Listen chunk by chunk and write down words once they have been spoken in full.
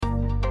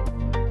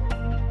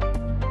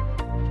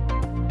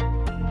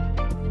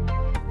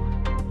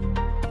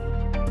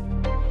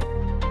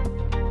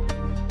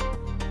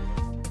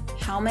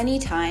many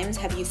times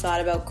have you thought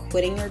about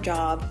quitting your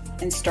job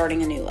and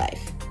starting a new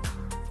life?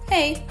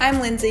 Hey, I'm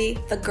Lindsay,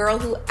 the girl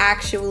who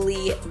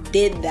actually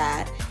did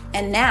that.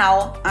 And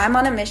now I'm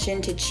on a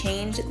mission to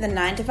change the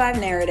 9-to-5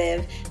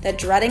 narrative that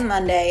dreading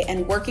Monday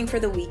and working for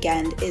the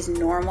weekend is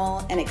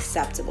normal and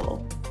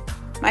acceptable.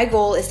 My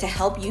goal is to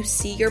help you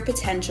see your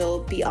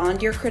potential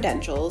beyond your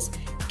credentials,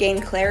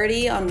 gain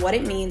clarity on what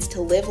it means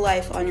to live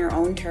life on your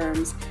own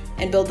terms,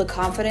 and build the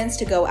confidence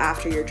to go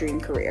after your dream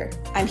career.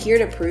 I'm here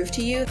to prove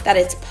to you that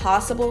it's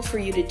possible for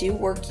you to do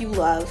work you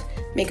love,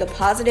 make a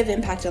positive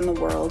impact on the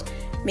world,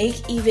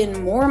 make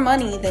even more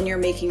money than you're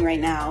making right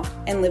now,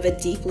 and live a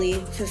deeply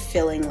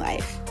fulfilling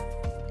life.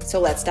 So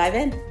let's dive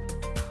in.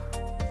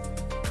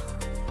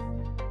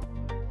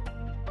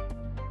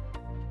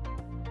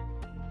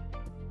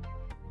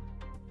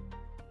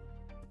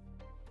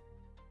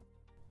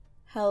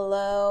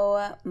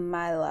 Hello,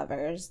 my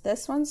lovers.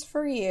 This one's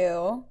for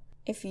you.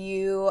 If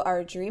you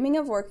are dreaming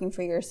of working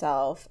for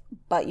yourself,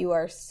 but you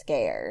are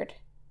scared.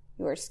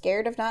 You are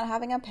scared of not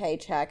having a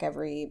paycheck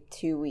every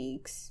 2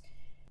 weeks.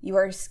 You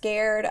are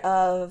scared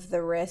of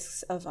the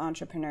risks of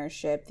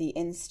entrepreneurship, the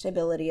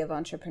instability of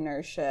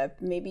entrepreneurship.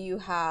 Maybe you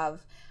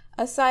have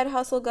a side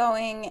hustle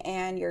going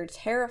and you're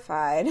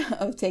terrified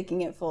of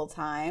taking it full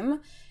time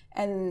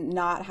and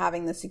not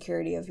having the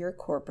security of your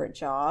corporate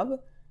job.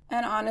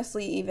 And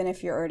honestly, even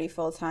if you're already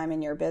full time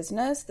in your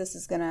business, this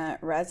is going to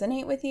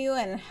resonate with you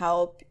and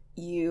help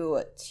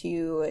you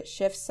to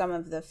shift some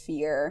of the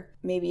fear.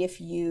 Maybe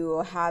if you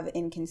have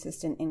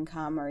inconsistent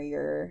income or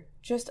you're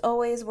just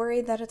always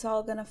worried that it's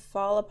all going to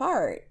fall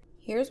apart.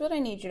 Here's what I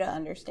need you to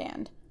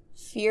understand.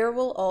 Fear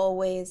will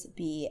always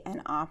be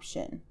an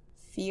option.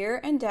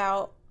 Fear and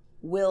doubt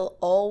will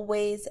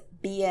always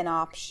be an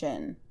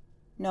option,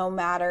 no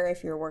matter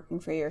if you're working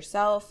for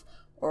yourself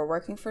or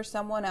working for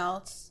someone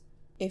else,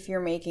 if you're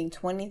making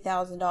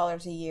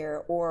 $20,000 a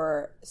year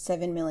or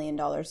 $7 million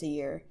a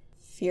year.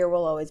 Fear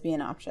will always be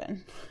an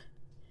option.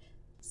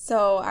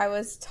 So I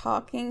was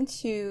talking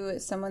to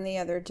someone the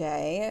other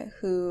day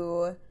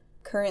who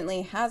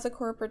currently has a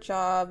corporate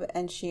job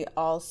and she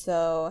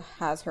also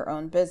has her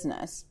own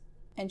business.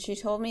 And she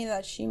told me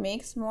that she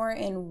makes more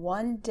in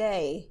one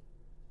day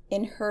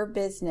in her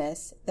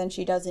business than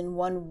she does in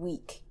 1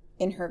 week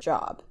in her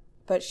job.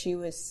 But she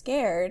was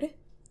scared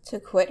to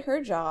quit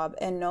her job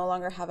and no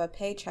longer have a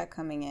paycheck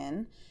coming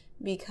in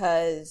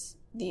because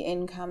the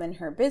income in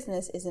her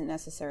business isn't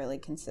necessarily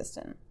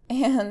consistent.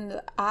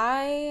 And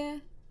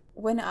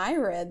when I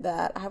read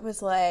that, I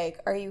was like,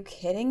 are you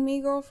kidding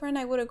me, girlfriend?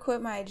 I would have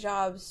quit my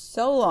job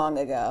so long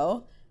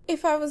ago.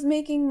 If I was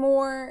making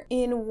more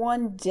in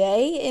 1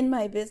 day in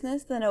my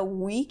business than a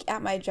week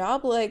at my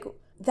job, like,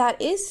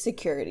 that is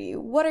security.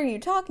 What are you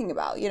talking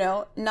about? You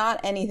know, not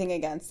anything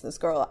against this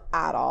girl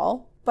at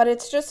all. But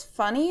it's just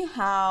funny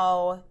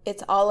how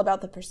it's all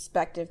about the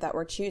perspective that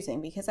we're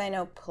choosing, because I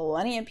know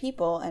plenty of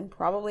people, and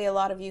probably a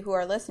lot of you who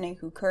are listening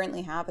who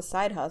currently have a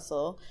side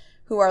hustle,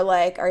 who are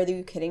like, are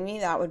you kidding me?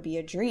 That would be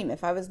a dream.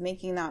 If I was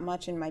making that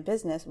much in my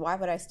business, why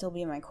would I still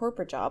be in my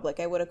corporate job? Like,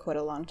 I would have quit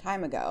a long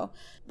time ago.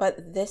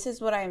 But this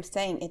is what I am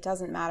saying. It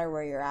doesn't matter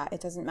where you're at.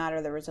 It doesn't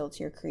matter the results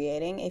you're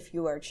creating. If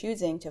you are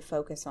choosing to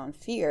focus on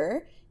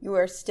fear, you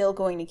are still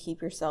going to keep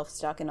yourself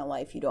stuck in a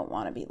life you don't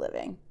want to be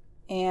living.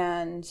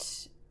 And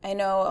I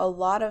know a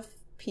lot of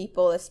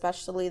people,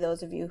 especially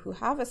those of you who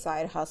have a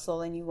side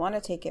hustle and you want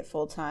to take it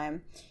full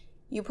time,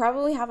 you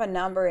probably have a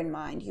number in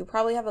mind. You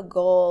probably have a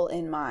goal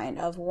in mind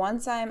of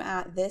once I'm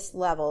at this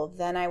level,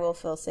 then I will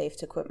feel safe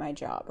to quit my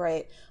job,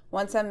 right?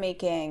 Once I'm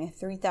making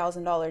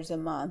 $3,000 a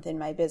month in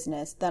my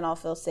business, then I'll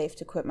feel safe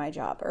to quit my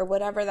job, or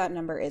whatever that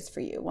number is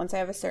for you. Once I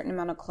have a certain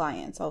amount of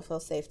clients, I'll feel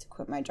safe to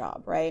quit my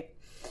job, right?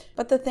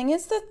 But the thing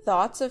is, the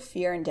thoughts of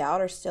fear and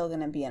doubt are still going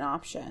to be an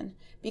option,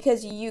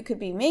 because you could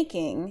be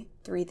making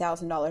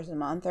 $3,000 a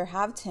month or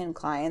have 10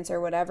 clients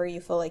or whatever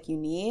you feel like you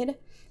need.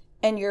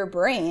 And your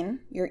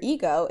brain, your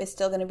ego, is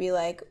still going to be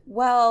like,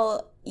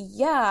 well,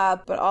 yeah,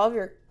 but all of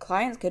your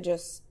clients could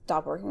just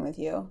stop working with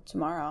you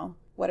tomorrow.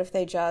 What if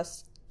they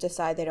just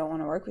decide they don't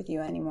want to work with you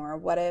anymore?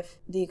 What if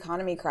the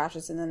economy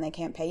crashes and then they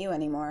can't pay you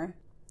anymore?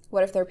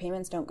 What if their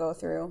payments don't go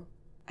through?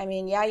 I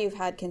mean, yeah, you've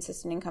had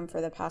consistent income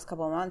for the past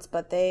couple of months,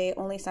 but they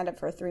only signed up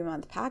for a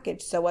 3-month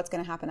package. So what's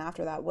going to happen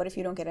after that? What if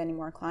you don't get any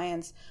more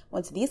clients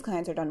once these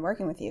clients are done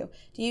working with you?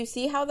 Do you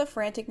see how the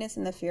franticness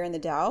and the fear and the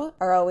doubt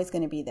are always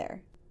going to be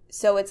there?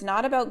 So it's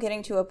not about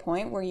getting to a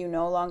point where you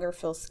no longer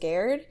feel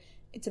scared.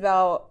 It's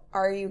about,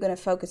 are you going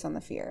to focus on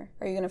the fear?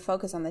 Are you going to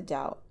focus on the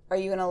doubt? Are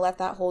you going to let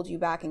that hold you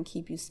back and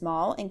keep you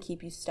small and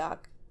keep you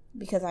stuck?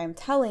 Because I'm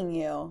telling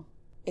you,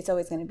 it's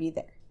always going to be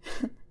there.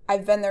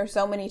 I've been there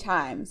so many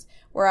times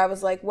where I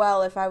was like,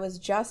 well, if I was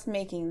just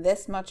making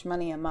this much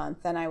money a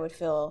month, then I would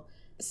feel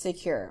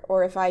secure.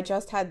 Or if I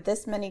just had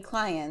this many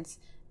clients,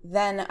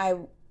 then I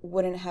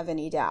wouldn't have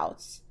any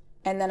doubts.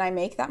 And then I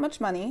make that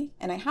much money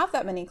and I have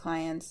that many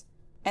clients,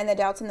 and the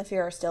doubts and the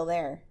fear are still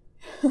there.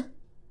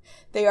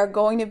 They are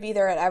going to be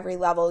there at every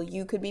level.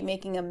 You could be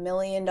making $1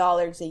 million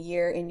a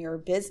year in your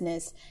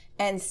business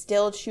and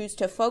still choose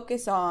to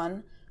focus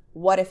on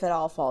what if it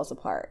all falls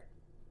apart.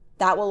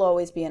 that will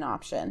always be an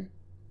option.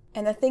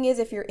 And the thing is,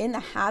 if you're in the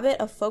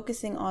habit of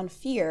focusing on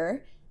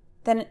fear,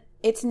 then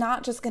it's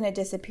not just going to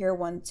disappear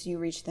once you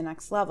reach the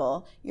next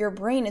level. Your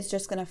brain is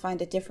just going to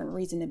find a different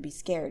reason to be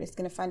scared. It's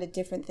going to find a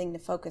different thing to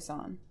focus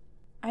on.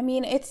 I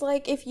mean, it's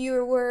like if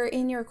you were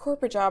in your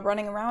corporate job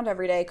running around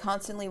every day,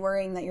 constantly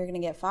worrying that you're going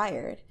to get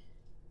fired.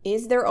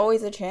 Is there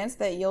always a chance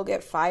that you'll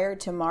get fired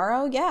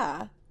tomorrow?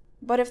 Yeah.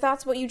 But if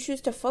that's what you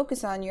choose to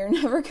focus on, you're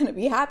never going to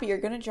be happy. You're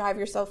going to drive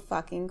yourself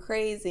fucking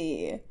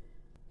crazy.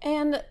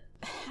 And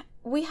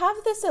we have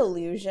this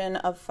illusion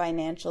of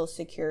financial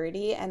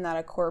security and that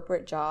a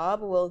corporate job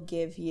will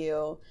give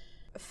you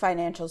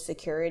financial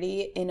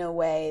security in a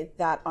way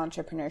that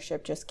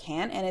entrepreneurship just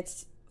can't, and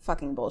it's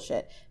fucking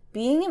bullshit.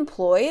 Being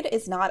employed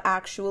is not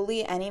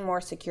actually any more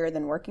secure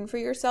than working for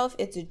yourself.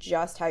 It's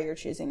just how you're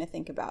choosing to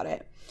think about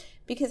it.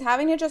 Because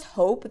having to just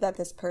hope that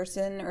this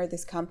person or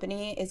this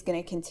company is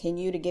going to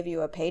continue to give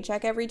you a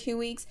paycheck every 2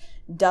 weeks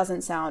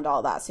doesn't sound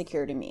all that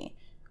secure to me.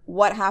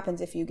 What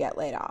happens if you get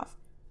laid off?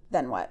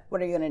 Then what?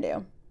 What are you going to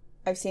do?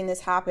 I've seen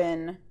this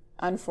happen,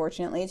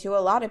 unfortunately, to a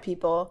lot of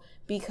people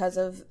because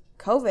of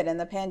COVID and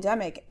the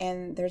pandemic,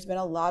 and there's been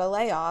a lot of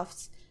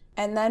layoffs.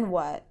 And then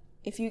what?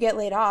 If you get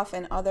laid off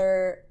and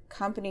other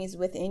companies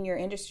within your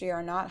industry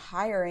are not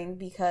hiring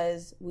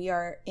because we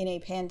are in a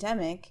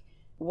pandemic,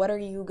 what are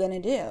you going to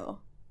do?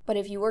 But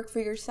if you work for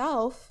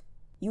yourself,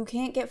 you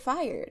can't get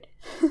fired.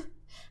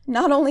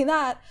 Not only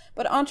that,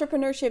 but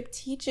entrepreneurship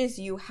teaches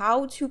you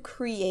how to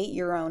create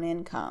your own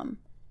income.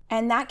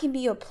 And that can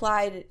be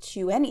applied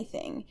to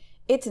anything.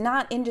 It's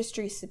not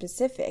industry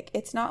specific.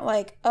 It's not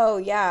like, oh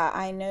yeah,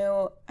 I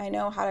know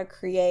how to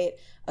create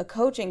a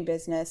coaching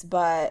business,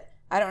 but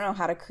I don't know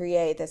how to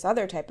create this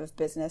other type of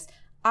business.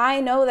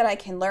 I know that I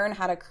can learn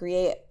how to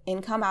create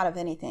income out of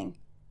anything,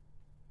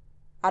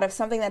 out of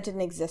something that didn't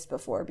exist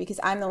before, because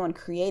I'm the one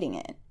creating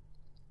it.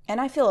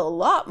 And I feel a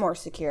lot more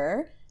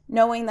secure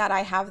knowing that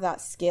I have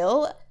that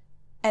skill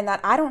and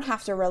that I don't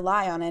have to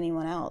rely on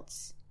anyone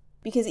else.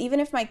 Because even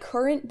if my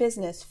current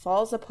business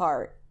falls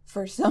apart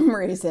for some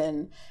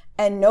reason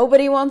and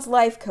nobody wants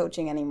life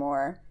coaching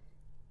anymore,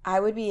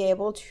 I would be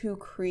able to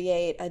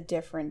create a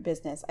different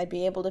business. I'd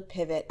be able to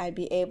pivot. I'd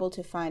be able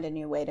to find a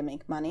new way to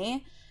make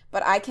money.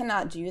 But I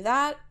cannot do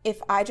that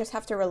if I just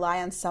have to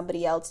rely on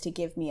somebody else to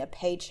give me a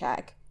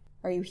paycheck.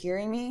 Are you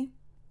hearing me?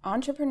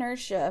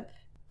 Entrepreneurship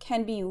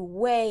can be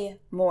way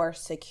more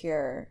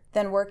secure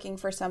than working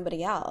for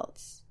somebody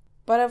else.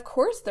 But of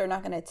course they're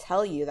not going to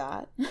tell you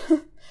that.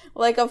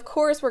 Like, of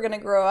course we're going to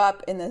grow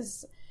up in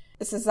this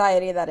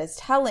society that is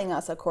telling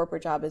us a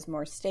corporate job is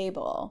more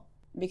stable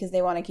because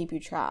they want to keep you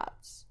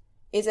trapped.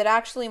 Is it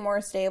actually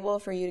more stable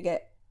for you to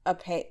get a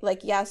pay?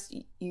 Like, yes,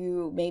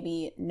 you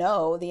maybe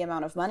know the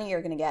amount of money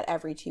you're going to get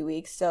every 2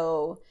 weeks,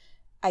 so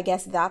I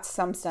guess that's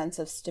some sense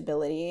of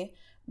stability,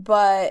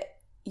 but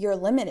you're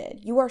limited.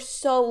 You are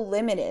so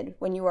limited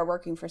when you are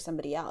working for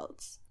somebody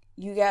else.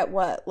 You get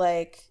what,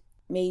 like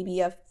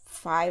maybe a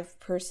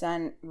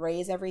 5%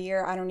 raise every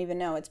year? I don't even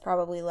know. It's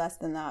probably less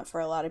than that for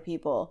a lot of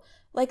people.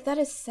 Like, that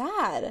is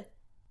sad.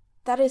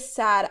 That is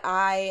sad.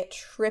 I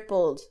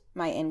tripled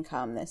my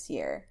income this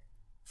year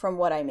from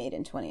what I made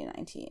in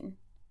 2019.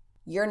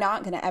 You're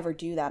not going to ever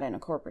do that in a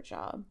corporate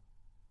job.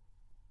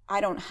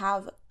 I don't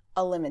have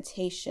a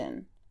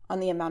limitation on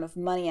the amount of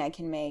money I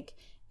can make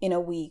in a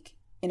week,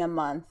 in a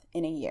month,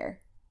 in a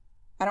year.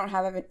 I don't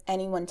have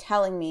anyone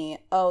telling me,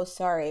 oh,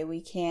 sorry,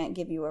 we can't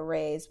give you a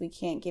raise. We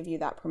can't give you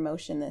that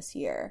promotion this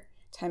year.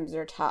 Times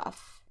are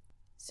tough.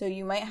 So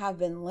you might have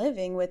been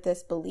living with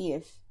this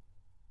belief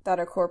that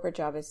a corporate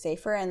job is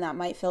safer, and that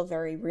might feel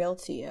very real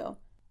to you.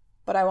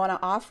 But I want to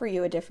offer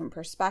you a different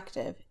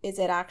perspective. Is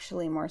it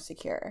actually more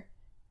secure?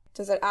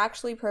 Does it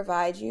actually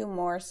provide you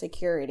more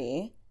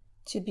security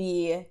to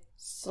be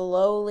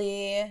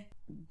slowly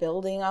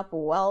building up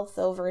wealth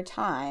over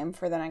time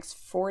for the next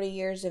 40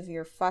 years of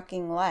your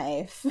fucking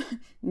life,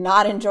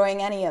 not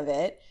enjoying any of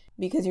it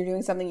because you're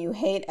doing something you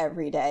hate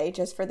every day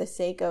just for the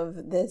sake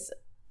of this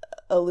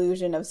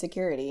illusion of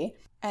security,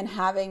 and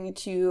having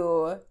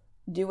to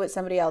do what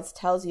somebody else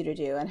tells you to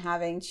do and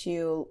having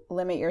to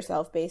limit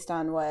yourself based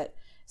on what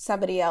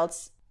somebody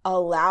else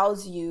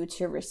allows you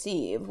to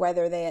receive,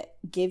 whether they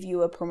give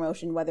you a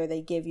promotion, whether they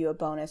give you a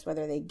bonus,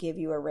 whether they give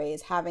you a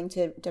raise, having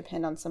to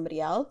depend on somebody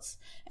else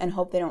and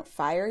hope they don't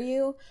fire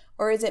you?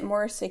 Or is it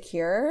more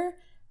secure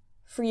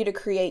for you to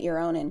create your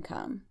own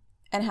income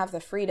and have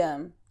the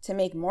freedom to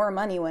make more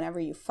money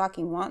whenever you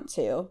fucking want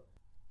to,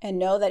 and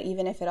know that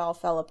even if it all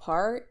fell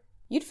apart,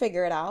 you'd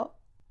figure it out?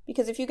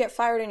 Because if you get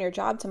fired in your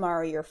job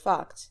tomorrow, you're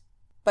fucked.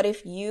 But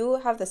if you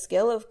have the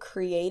skill of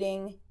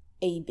creating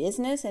a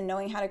business and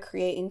knowing how to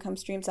create income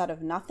streams out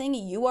of nothing,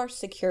 you are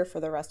secure for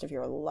the rest of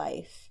your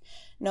life.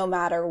 No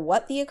matter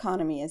what the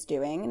economy is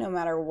doing, no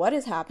matter what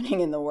is happening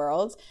in the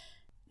world,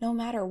 no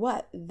matter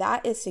what,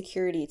 that is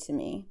security to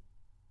me.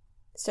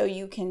 So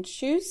you can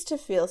choose to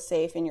feel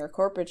safe in your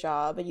corporate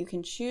job, but you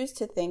can choose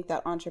to think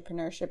that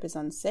entrepreneurship is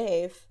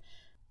unsafe,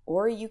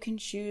 Or you can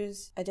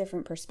choose a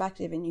different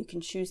perspective and you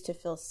can choose to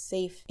feel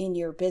safe in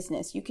your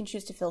business. You can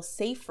choose to feel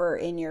safer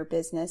in your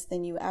business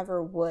than you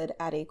ever would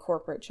at a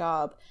corporate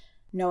job,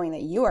 knowing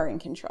that you are in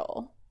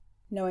control,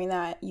 knowing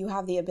that you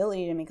have the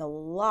ability to make a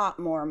lot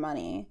more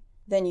money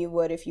than you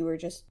would if you were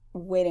just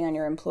waiting on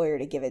your employer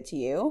to give it to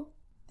you,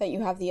 that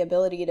you have the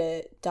ability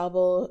to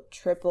double,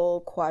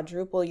 triple,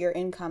 quadruple your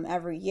income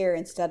every year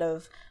instead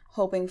of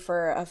hoping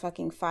for a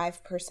fucking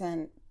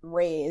 5%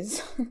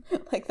 raise.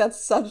 Like, that's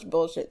such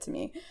bullshit to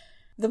me.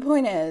 The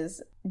point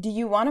is, do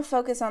you want to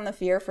focus on the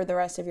fear for the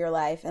rest of your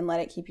life and let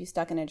it keep you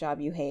stuck in a job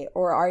you hate?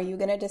 Or are you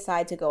going to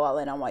decide to go all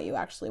in on what you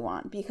actually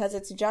want? Because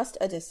it's just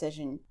a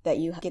decision that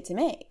you get to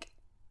make.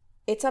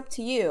 It's up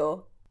to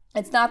you.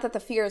 It's not that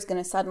the fear is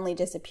going to suddenly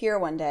disappear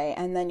one day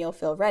and then you'll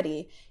feel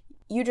ready.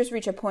 You just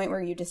reach a point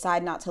where you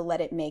decide not to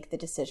let it make the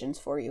decisions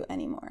for you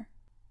anymore.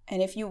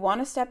 And if you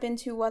want to step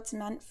into what's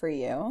meant for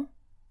you,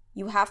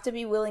 you have to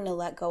be willing to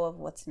let go of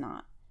what's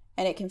not.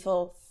 And it can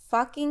feel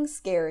fucking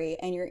scary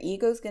and your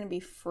ego's going to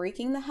be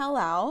freaking the hell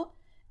out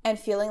and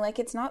feeling like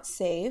it's not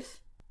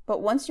safe.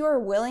 But once you are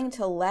willing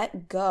to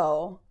let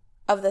go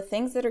of the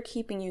things that are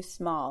keeping you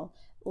small,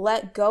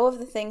 let go of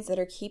the things that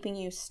are keeping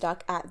you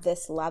stuck at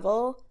this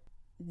level,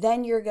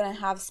 then you're going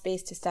to have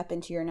space to step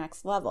into your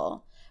next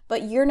level.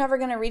 But you're never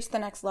going to reach the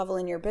next level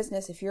in your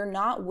business if you're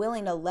not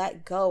willing to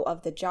let go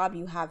of the job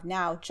you have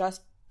now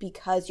just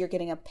because you're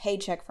getting a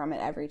paycheck from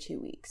it every 2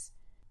 weeks.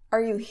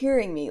 Are you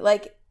hearing me?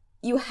 Like,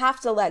 you have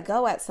to let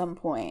go at some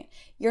point.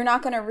 You're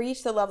not going to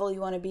reach the level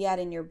you want to be at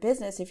in your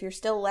business if you're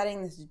still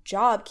letting this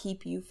job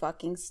keep you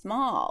fucking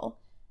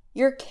small.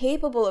 You're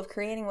capable of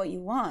creating what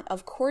you want.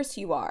 Of course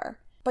you are.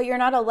 But you're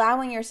not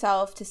allowing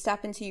yourself to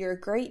step into your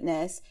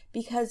greatness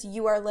because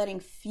you are letting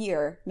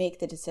fear make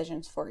the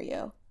decisions for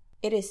you.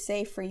 It is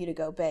safe for you to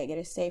go big. It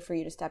is safe for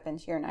you to step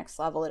into your next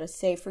level. It is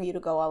safe for you to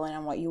go all in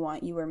on what you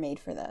want. You were made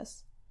for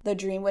this. The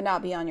dream would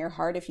not be on your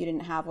heart if you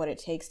didn't have what it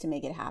takes to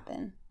make it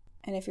happen.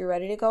 And if you're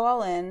ready to go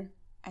all in,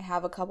 I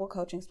have a couple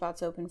coaching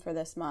spots open for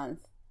this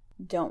month.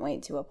 Don't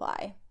wait to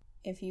apply.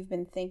 If you've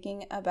been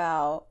thinking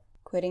about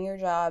quitting your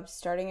job,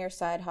 starting your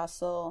side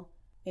hustle,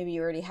 maybe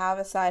you already have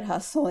a side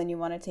hustle and you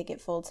want to take it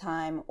full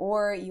time,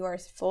 or you are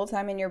full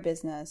time in your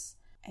business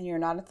and you're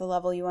not at the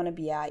level you want to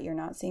be at, you're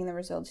not seeing the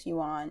results you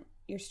want,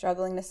 you're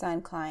struggling to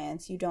sign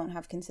clients, you don't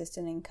have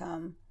consistent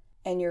income,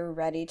 and you're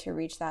ready to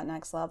reach that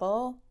next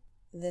level,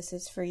 this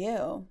is for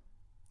you.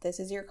 This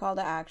is your call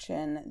to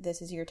action.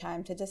 This is your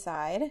time to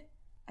decide.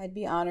 I'd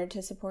be honored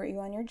to support you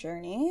on your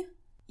journey.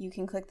 You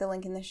can click the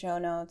link in the show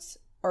notes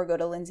or go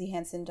to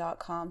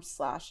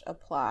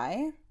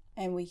lindsayhanson.com/apply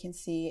and we can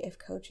see if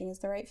coaching is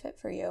the right fit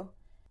for you.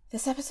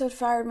 This episode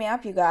fired me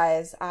up, you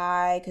guys.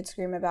 I could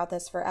scream about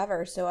this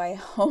forever, so I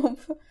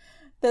hope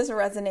this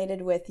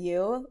resonated with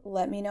you.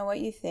 Let me know what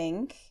you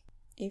think.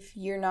 If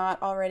you're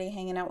not already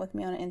hanging out with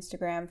me on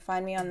Instagram,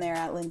 find me on there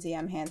at Lindsay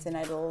M. Hanson.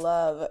 I'd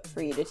love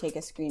for you to take a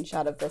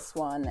screenshot of this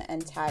one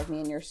and tag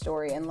me in your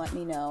story and let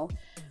me know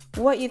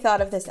what you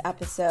thought of this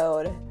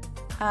episode.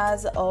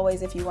 As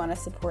always, if you want to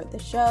support the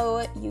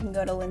show, you can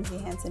go to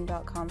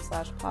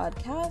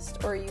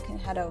lindsayhanson.com/podcast, or you can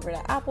head over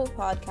to Apple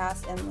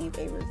Podcasts and leave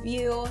a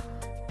review.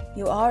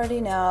 You already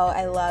know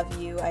I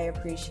love you. I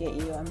appreciate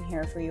you. I'm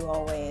here for you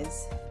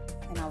always.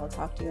 And I will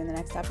talk to you in the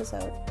next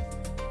episode.